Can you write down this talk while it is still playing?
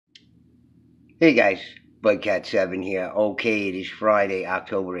Hey guys, Budcat7 here. Okay, it is Friday,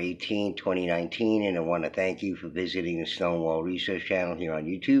 October 2019, and I want to thank you for visiting the Stonewall Research Channel here on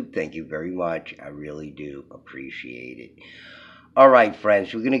YouTube. Thank you very much. I really do appreciate it. All right,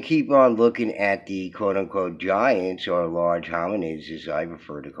 friends, we're going to keep on looking at the quote unquote giants or large hominids, as I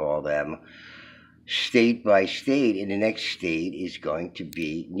prefer to call them, state by state, and the next state is going to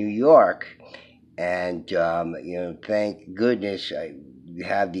be New York. And thank goodness I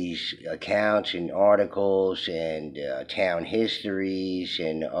have these accounts and articles and town histories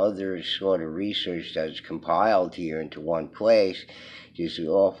and other sort of research that's compiled here into one place. Just an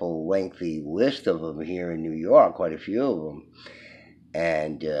awful lengthy list of them here in New York, quite a few of them,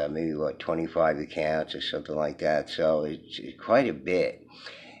 and maybe 25 accounts or something like that. So it's quite a bit.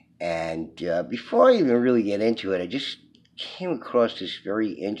 And before I even really get into it, I just came across this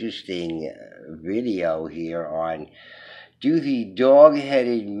very interesting video here on do the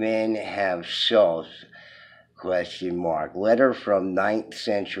dog-headed men have souls? Question mark. Letter from 9th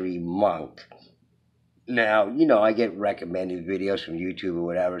century monk. Now, I get recommended videos from YouTube or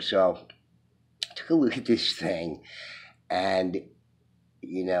whatever, so I took a look at this thing, and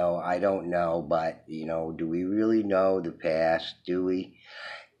I don't know, but do we really know the past? Do we?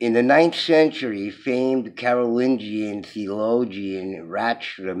 In the 9th century, famed Carolingian theologian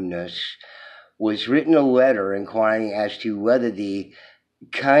Ratramnus was written a letter inquiring as to whether the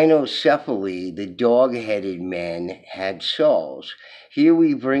Kynocephaly, the dog-headed men, had souls. Here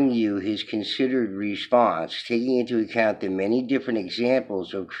we bring you his considered response, taking into account the many different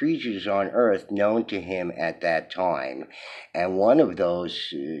examples of creatures on Earth known to him at that time. And one of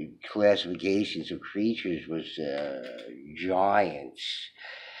those classifications of creatures was giants.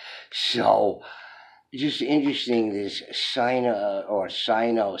 So, just interesting, this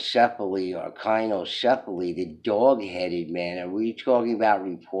cynocephaly or kynocephaly, the dog-headed man. Are we talking about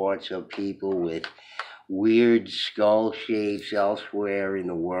reports of people with weird skull shapes elsewhere in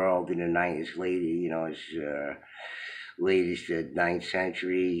the world in the ninth, as late, as late as the 9th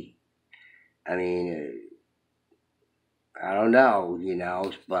century? I mean, I don't know,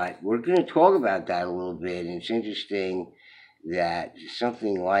 but we're going to talk about that a little bit. And it's interesting that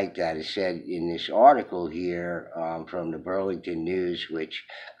something like that is said in this article here from the Burlington News, which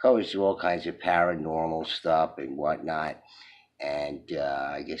covers all kinds of paranormal stuff and whatnot. And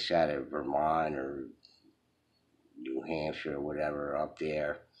I guess out of Vermont or New Hampshire or whatever up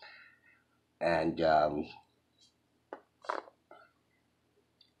there. And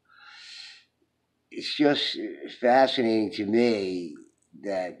it's just fascinating to me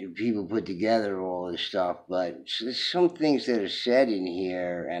that people put together all this stuff, but there's some things that are said in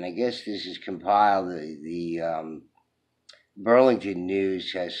here, and I guess this is compiled. The Burlington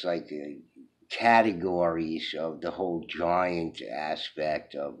News has like categories of the whole giant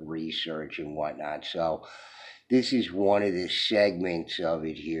aspect of research and whatnot. So this is one of the segments of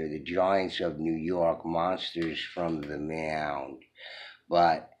it here: the giants of New York, monsters from the mound.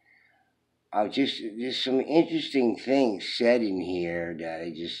 But there's some interesting things said in here that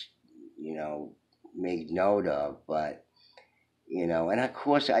I just make note of, but and of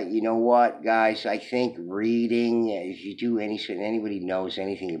course you know what, guys, I think reading, if you do anybody knows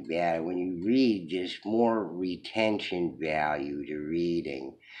anything about it, when you read, there's more retention value to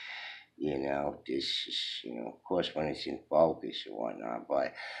reading. Of course, when it's in focus and whatnot,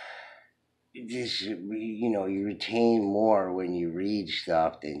 but you retain more when you read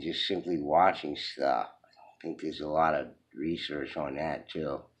stuff than just simply watching stuff. I think there's a lot of research on that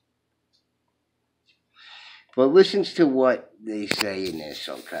too. But listen to what they say in this,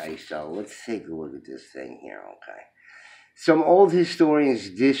 okay? So let's take a look at this thing here, okay? Some old historians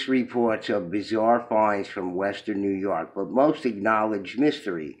diss reports of bizarre finds from western New York, but most acknowledge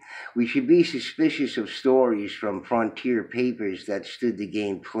mystery. We should be suspicious of stories from frontier papers that stood to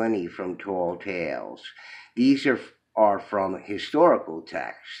gain plenty from tall tales. These are from historical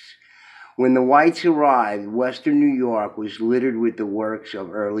texts. When the whites arrived, western New York was littered with the works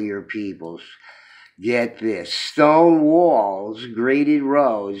of earlier peoples. Get this, stone walls, graded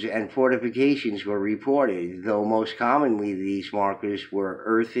roads, and fortifications were reported, though most commonly these markers were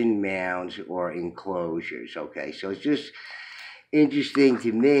earthen mounds or enclosures. Okay, so it's just interesting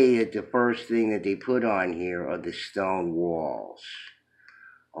to me that the first thing that they put on here are the stone walls.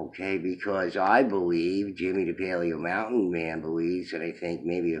 Okay, because I believe, Jimmy the Paleo Mountain Man believes, and I think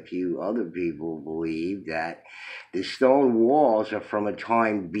maybe a few other people believe, that the stone walls are from a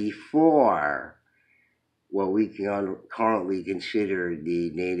time before what we can currently consider the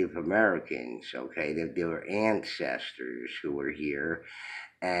Native Americans, okay? That they were ancestors who were here,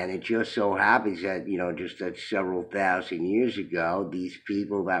 And it just so happens that, just that several thousand years ago, these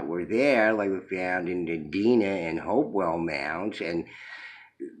people that were there, like were found in the Dina and Hopewell mounds. And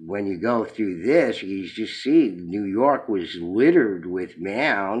when you go through this, you just see New York was littered with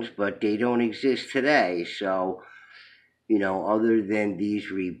mounds, but they don't exist today. So, other than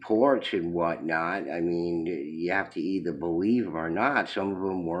these reports and whatnot, I mean, you have to either believe them or not. Some of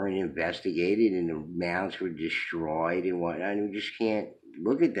them weren't investigated and the mounds were destroyed and whatnot. And we just can't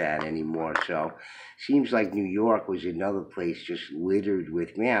look at that anymore. So, seems like New York was another place just littered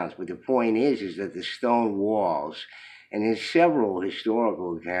with mounds. But the point is that the stone walls, and there's several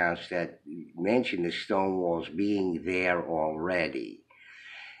historical accounts that mention the stone walls being there already.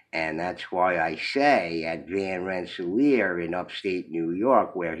 And that's why I say at Van Rensselaer in upstate New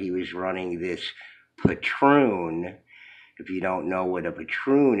York, where he was running this patroon. If you don't know what a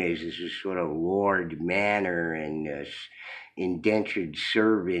patroon is, it's a sort of lord manor and indentured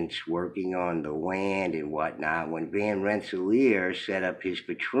servants working on the land and whatnot. When Van Rensselaer set up his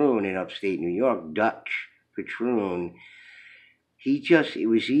patroon in upstate New York, Dutch patroon, it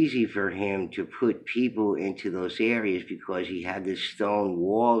was easy for him to put people into those areas because he had the stone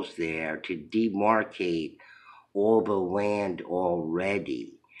walls there to demarcate all the land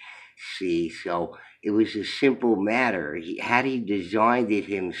already. See, so it was a simple matter. Had he designed it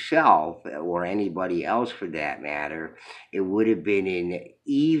himself, or anybody else for that matter, it would have been in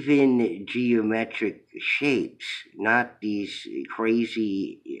even geometric shapes, not these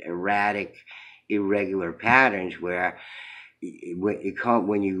crazy, erratic, irregular patterns where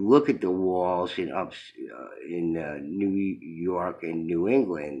when you look at the walls in New York and New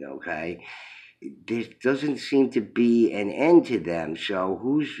England, okay, there doesn't seem to be an end to them. So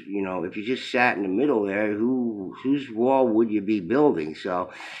if you just sat in the middle there, whose wall would you be building? So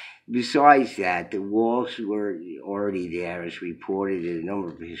besides that, the walls were already there, as reported in a number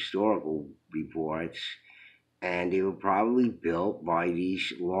of historical reports. And they were probably built by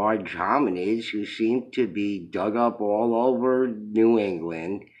these large hominids who seemed to be dug up all over New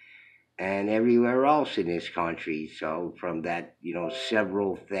England and everywhere else in this country. So from that,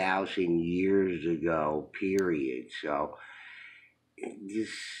 several thousand years ago period. So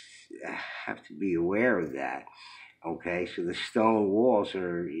just have to be aware of that. Okay, so the stone walls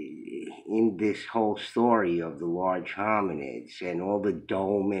are in this whole story of the large hominids and all the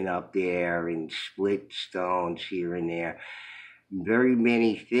doming up there and split stones here and there. Very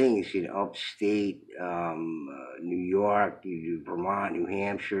many things in upstate New York, Vermont, New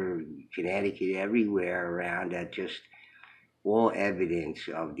Hampshire, Connecticut, everywhere around that just all evidence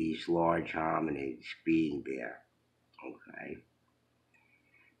of these large hominids being there. Okay.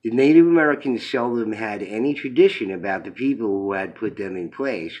 The Native Americans seldom had any tradition about the people who had put them in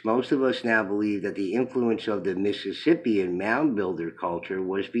place. Most of us now believe that the influence of the Mississippian mound builder culture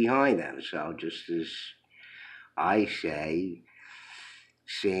was behind them. So just as I say,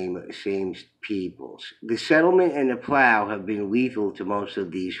 same peoples. The settlement and the plow have been lethal to most of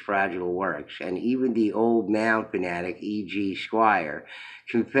these fragile works, and even the old mound fanatic E.G. Squire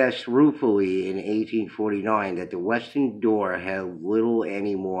confessed ruefully in 1849 that the western door held little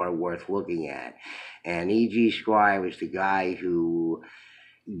any more worth looking at. And E.G. Squire was the guy who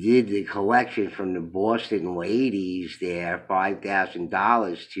did the collection from the Boston ladies there,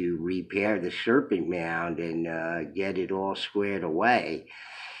 $5,000 to repair the Serpent Mound and get it all squared away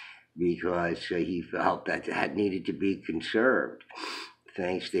because he felt that needed to be conserved.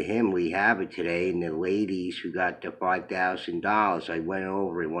 Thanks to him, we have it today. And the ladies who got the $5,000, I went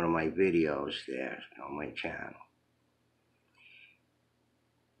over in one of my videos there on my channel.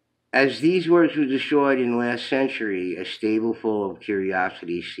 As these works were destroyed in the last century, a stable full of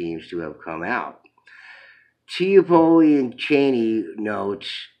curiosity seems to have come out. Napoleon Cheney notes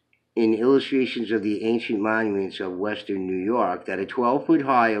in Illustrations of the Ancient Monuments of Western New York that a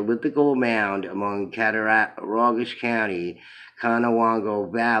 12-foot-high elliptical mound among Cattaraugus County, Conewango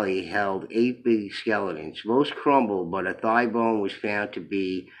Valley held 8 big skeletons. Most crumbled, but a thigh bone was found to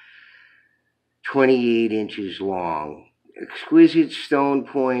be 28 inches long. Exquisite stone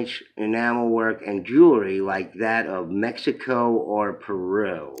points, enamel work, and jewelry like that of Mexico or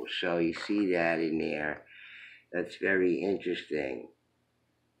Peru. So you see that in there. That's very interesting.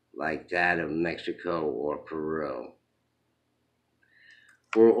 Like that of Mexico or Peru.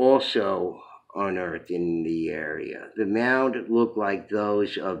 Were also unearthed in the area. The mound looked like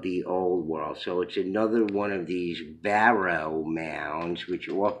those of the old world. So it's another one of these barrow mounds, which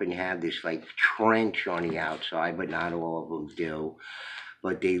often have this like trench on the outside, but not all of them do.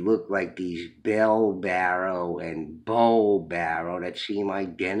 But they look like these bell barrow and bow barrow that seem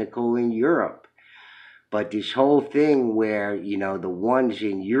identical in Europe. But this whole thing where, the ones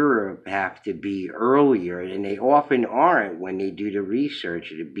in Europe have to be earlier, and they often aren't when they do the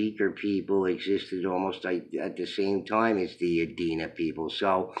research. The Beaker people existed almost like at the same time as the Adena people.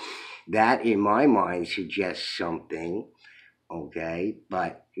 So that, in my mind, suggests something, okay?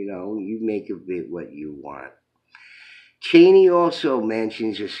 But, you make of it what you want. Cheney also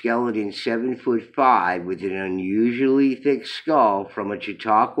mentions a skeleton 7'5" with an unusually thick skull from a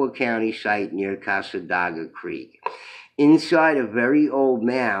Chautauqua County site near Casadaga Creek. Inside a very old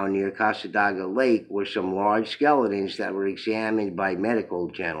mound near Casadaga Lake were some large skeletons that were examined by medical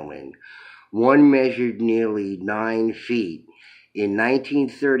gentlemen. One measured nearly 9 feet. In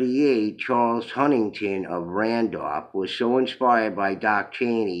 1938, Charles Huntington of Randolph was so inspired by Doc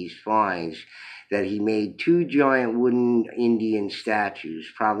Cheney's finds that he made 2 giant wooden Indian statues,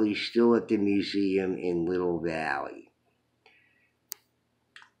 probably still at the museum in Little Valley.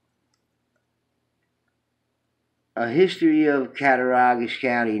 A history of Cattaraugus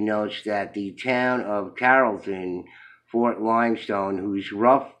County notes that the town of Carrollton, Fort Limestone, whose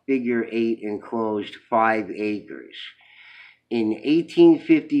rough figure 8 enclosed 5 acres. In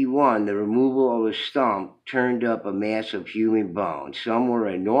 1851, the removal of a stump turned up a mass of human bones. Some were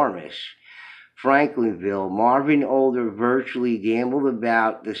enormous. Franklinville, Marvin Older virtually gambled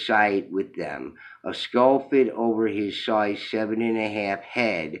about the site with them. A skull fit over his size 7.5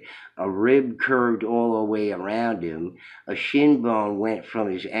 head, a rib curved all the way around him, a shin bone went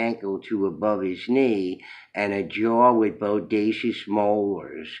from his ankle to above his knee, and a jaw with bodacious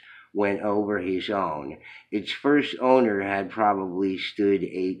molars went over his own. Its first owner had probably stood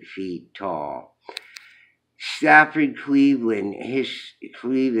 8 feet tall. Stafford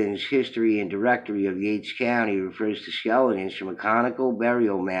Cleveland's History and Directory of Yates County refers to skeletons from a conical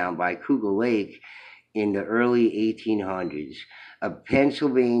burial mound by Cougar Lake in the early 1800s. A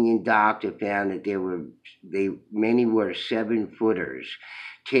Pennsylvania doctor found that many were 7-footers.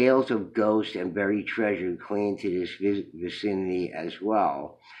 Tales of ghosts and buried treasure cling to this vicinity as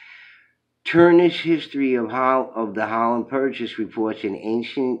well. Turner's History of the Holland Purchase reports an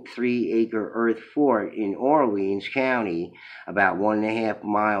ancient 3-acre earth fort in Orleans County, about 1.5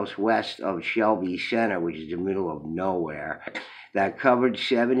 miles west of Shelby Center, which is the middle of nowhere, that covered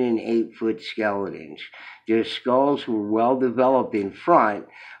 7- and 8-foot skeletons. Their skulls were well developed in front,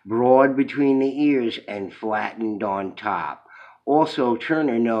 broad between the ears, and flattened on top. Also,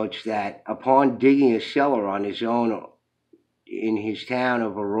 Turner notes that upon digging a cellar on his own in his town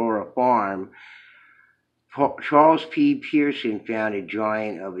of Aurora Farm, Charles P. Pearson found a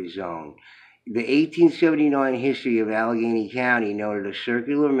giant of his own. The 1879 History of Allegheny County noted a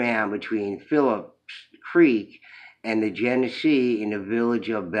circular mound between Phillips Creek and the Genesee in the village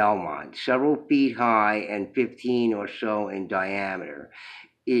of Belmont, several feet high and 15 or so in diameter.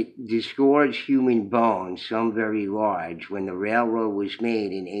 It disgorged human bones, some very large, when the railroad was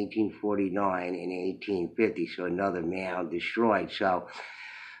made in 1849 and 1850, so another mound destroyed. So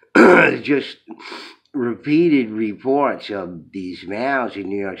just repeated reports of these mounds in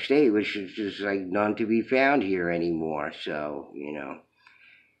New York State, which is just like none to be found here anymore. So,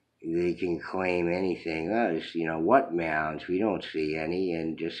 they can claim anything. What mounds? We don't see any,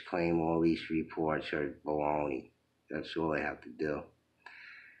 and just claim all these reports are baloney. That's all they have to do.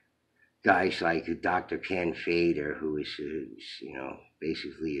 Guys like Dr. Ken Fader, who is,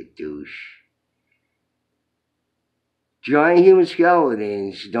 basically a douche. Giant human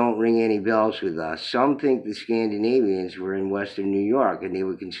skeletons don't ring any bells with us. Some think the Scandinavians were in western New York, and they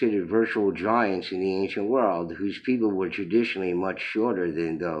were considered virtual giants in the ancient world, whose people were traditionally much shorter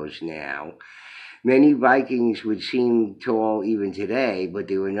than those now. Many Vikings would seem tall even today, but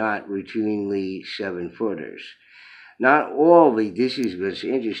they were not routinely 7-footers. Not all this is what's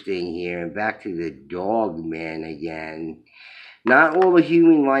interesting here, and back to the dog man again. Not all the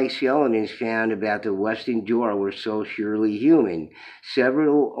human-like skeletons found about the Western Door were so surely human.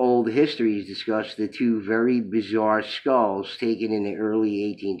 Several old histories discuss the 2 very bizarre skulls taken in the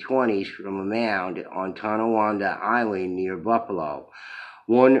early 1820s from a mound on Tonawanda Island near Buffalo.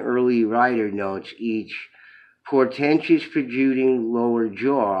 One early writer notes each portentous protruding lower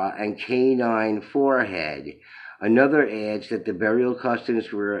jaw and canine forehead. Another adds that the burial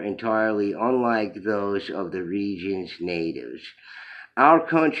customs were entirely unlike those of the region's natives. Our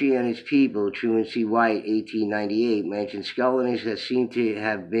Country and Its People, Truman C. White, 1898, mentioned skeletons that seem to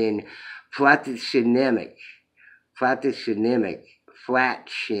have been flat-shinned.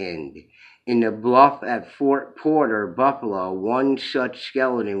 In the bluff at Fort Porter, Buffalo, one such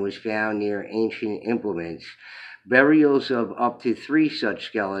skeleton was found near ancient implements. Burials of up to 3 such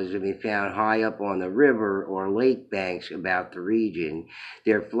skeletons have been found high up on the river or lake banks about the region.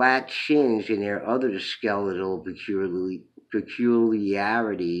 Their flat shins and their other skeletal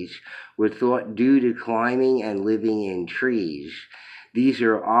peculiarities were thought due to climbing and living in trees. These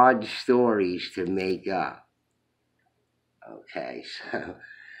are odd stories to make up. Okay, so it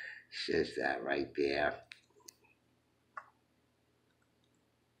says that right there.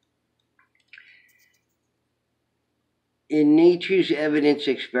 In nature's evidence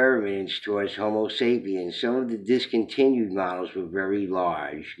experiments towards Homo sapiens, some of the discontinued models were very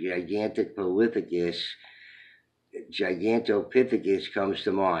large. Gigantopithecus comes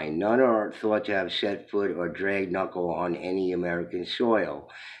to mind. None are thought to have set foot or dragged knuckle on any American soil.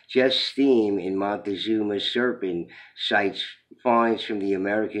 Jess Steam in Montezuma's Serpent cites finds from the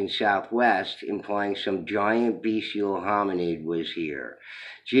American Southwest, implying some giant bestial hominid was here.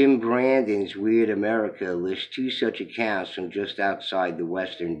 Jim Brandon's Weird America lists 2 such accounts from just outside the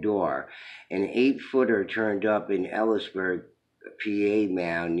western door. An 8-footer turned up in Ellisburg, PA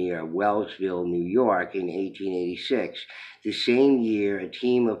mound near Wellsville, New York in 1886. The same year, a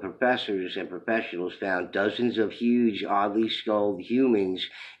team of professors and professionals found dozens of huge, oddly skulled humans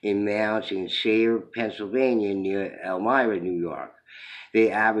in mounds in Sayre, Pennsylvania near Elmira, New York. They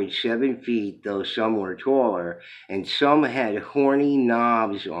averaged 7 feet, though some were taller, and some had horny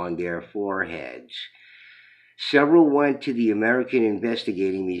knobs on their foreheads. Several went to the American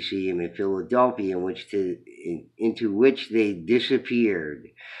Investigating Museum in Philadelphia, into which they disappeared.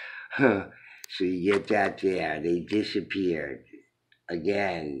 So you get that there. They disappeared.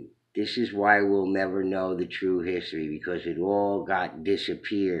 Again, this is why we'll never know the true history, because it all got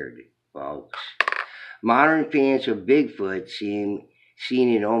disappeared, folks. Modern fans of Bigfoot, seen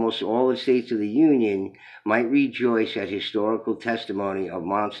in almost all the states of the Union, might rejoice at historical testimony of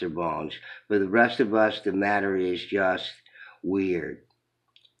monster bones. For the rest of us, the matter is just weird.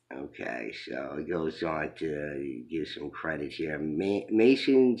 Okay, so it goes on to give some credit here.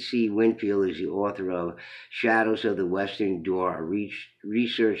 Mason C. Winfield is the author of Shadows of the Western Door, a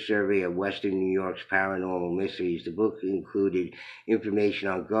research survey of Western New York's paranormal mysteries. The book included information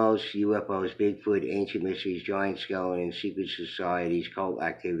on ghosts, UFOs, Bigfoot, ancient mysteries, giant skeletons, secret societies, cult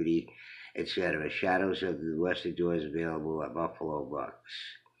activity, etc. Shadows of the Western Door is available at Buffalo Bucks.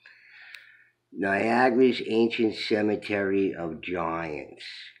 Niagara's Ancient Cemetery of Giants.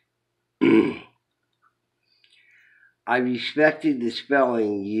 I respected the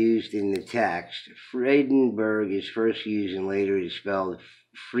spelling used in the text. Friedenberg is first used and later is spelled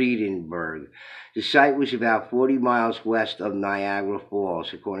Friedenberg. The site was about 40 miles west of Niagara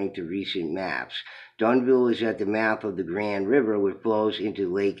Falls, according to recent maps. Dunville is at the mouth of the Grand River, which flows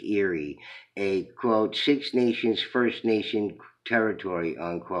into Lake Erie. A, quote, Six Nations First Nation territory,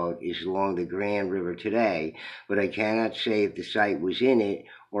 unquote, is along the Grand River today, but I cannot say if the site was in it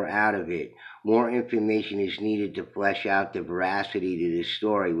or out of it. More information is needed to flesh out the veracity to this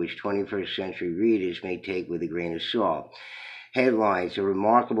story, which 21st century readers may take with a grain of salt. Headlines: a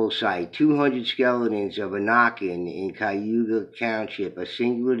remarkable sight, 200 skeletons of Anakin in Cayuga Township, a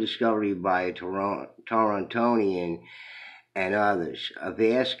singular discovery by a Torontonian and others. A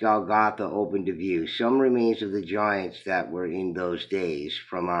vast Golgotha opened to view, some remains of the giants that were in those days,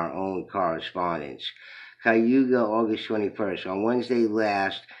 from our own correspondence. Cayuga, August 21st. On Wednesday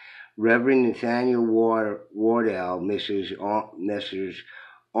last, Reverend Nathaniel Wardell, Messrs.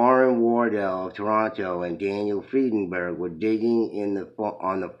 Orrin Wardell of Toronto and Daniel Friedenberg were digging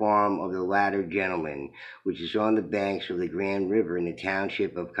on the farm of the latter gentleman, which is on the banks of the Grand River in the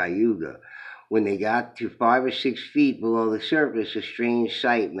township of Cayuga. When they got to 5 or 6 feet below the surface, a strange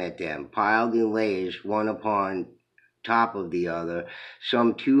sight met them, piled in layers, one upon top of the other,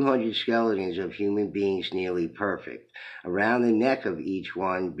 some 200 skeletons of human beings nearly perfect, around the neck of each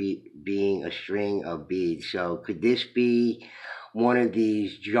one being a string of beads. So could this be one of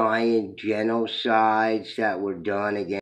these giant genocides that were done against